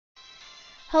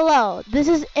Hello, this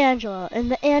is Angelo in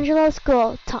the Angelo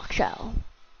School Talk Show.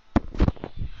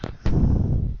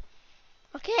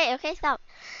 Okay, stop.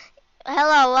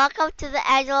 Hello, welcome to the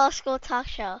Angelo School Talk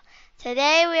Show.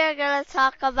 Today we are going to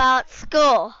talk about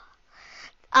school.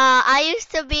 I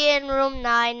used to be in room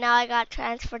 9, now I got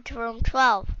transferred to room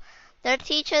 12. Their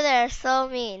teacher there is so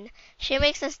mean. She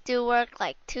makes us do work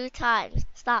like 2 times.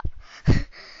 Stop.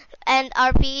 And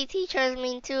our PE teacher is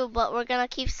mean too, but we're going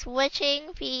to keep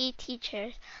switching PE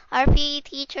teachers. Our PE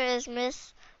teacher is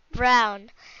Miss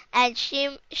Brown, and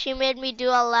she made me do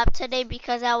a lap today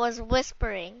because I was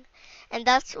whispering. And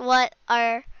that's what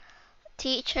our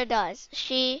teacher does.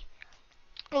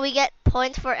 We get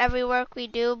points for every work we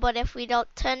do, but if we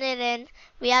don't turn it in,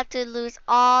 we have to lose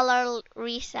all our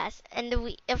recess.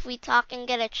 And if we talk and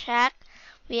get a check,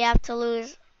 we have to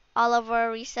lose all of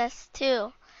our recess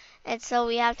too. And so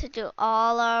we have to do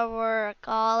all our work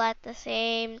all at the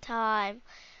same time.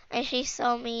 And she's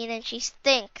so mean and she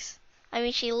stinks. I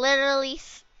mean, she literally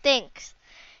stinks.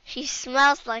 She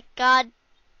smells like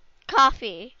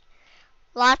coffee.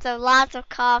 Lots of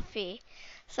coffee.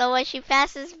 So when she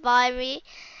passes by me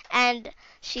and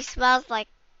she smells like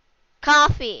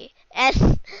coffee,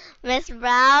 and Miss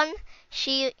Brown,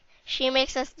 she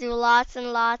makes us do lots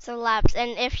and lots of laps.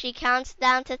 And if she counts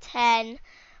down to 10,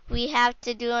 we have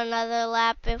to do another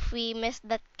lap if we miss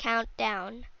the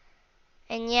countdown.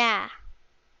 And yeah,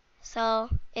 so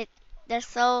they're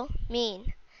so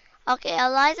mean. Okay,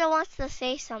 Eliza wants to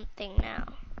say something now.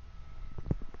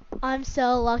 I'm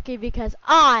so lucky because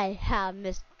I have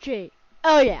Miss G.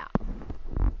 Oh yeah.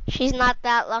 She's not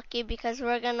that lucky because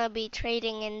we're gonna be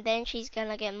trading and then she's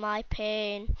gonna get my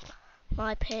pain.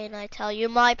 My pain, I tell you,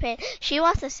 my pain. She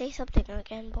wants to say something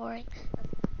again, boring.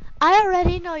 I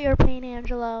already know your pain,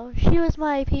 Angelo. She was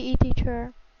my PE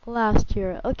teacher last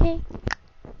year, okay?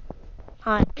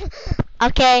 Alright.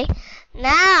 Okay,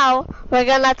 now we're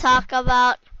gonna talk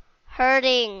about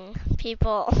hurting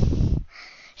people.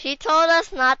 She told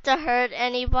us not to hurt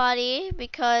anybody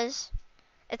because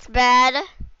it's bad.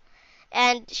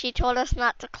 And she told us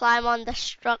not to climb on the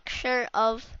structure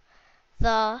of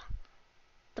the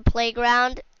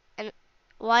playground. And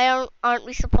why aren't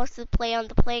we supposed to play on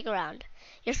the playground?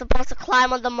 You're supposed to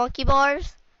climb on the monkey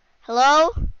bars? Hello?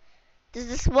 Does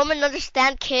this woman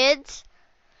understand kids?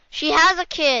 She has a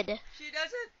kid. She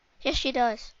doesn't? Yes, she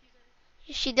does.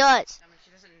 Yes, she does. I mean,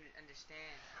 she doesn't understand.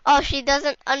 Oh, she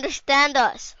doesn't understand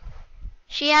us.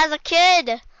 She has a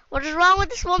kid. What is wrong with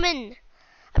this woman?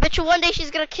 I bet you one day she's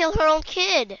gonna kill her own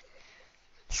kid.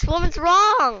 This woman's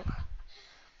wrong.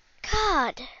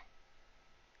 God.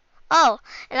 Oh,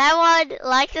 and I would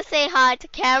like to say hi to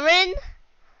Cameron.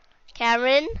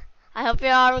 Cameron, I hope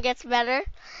your arm gets better.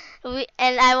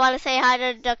 And I want to say hi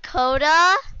to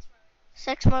Dakota.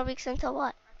 6 more weeks until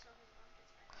what?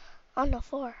 Oh, no,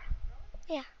 4.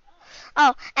 Yeah.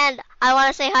 Oh, and I want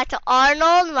to say hi to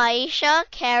Arnold, Maisha,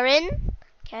 Karen,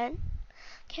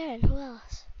 who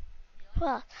else?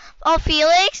 Well, oh,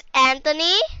 Felix,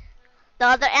 Anthony, the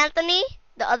other Anthony,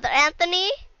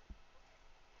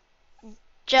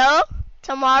 Joe,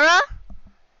 Tamara.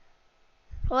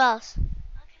 Who else?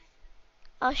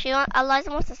 Oh, Eliza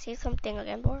wants to say something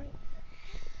again, boring.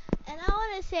 And I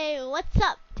want to say what's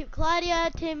up to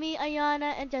Claudia, Timmy,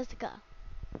 Ayana, and Jessica.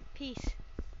 Peace.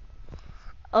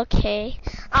 Okay.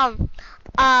 And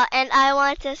I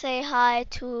want to say hi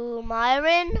to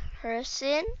Myron,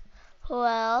 Herson. Who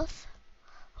else?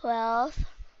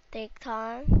 Think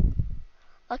time.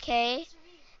 Okay.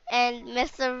 And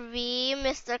Mr. V,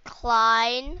 Mr.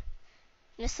 Klein,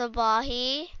 Mr.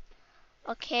 Bahi.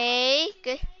 Okay.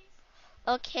 Good.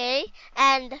 Okay.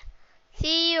 And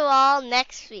see you all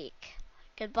next week.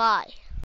 Goodbye.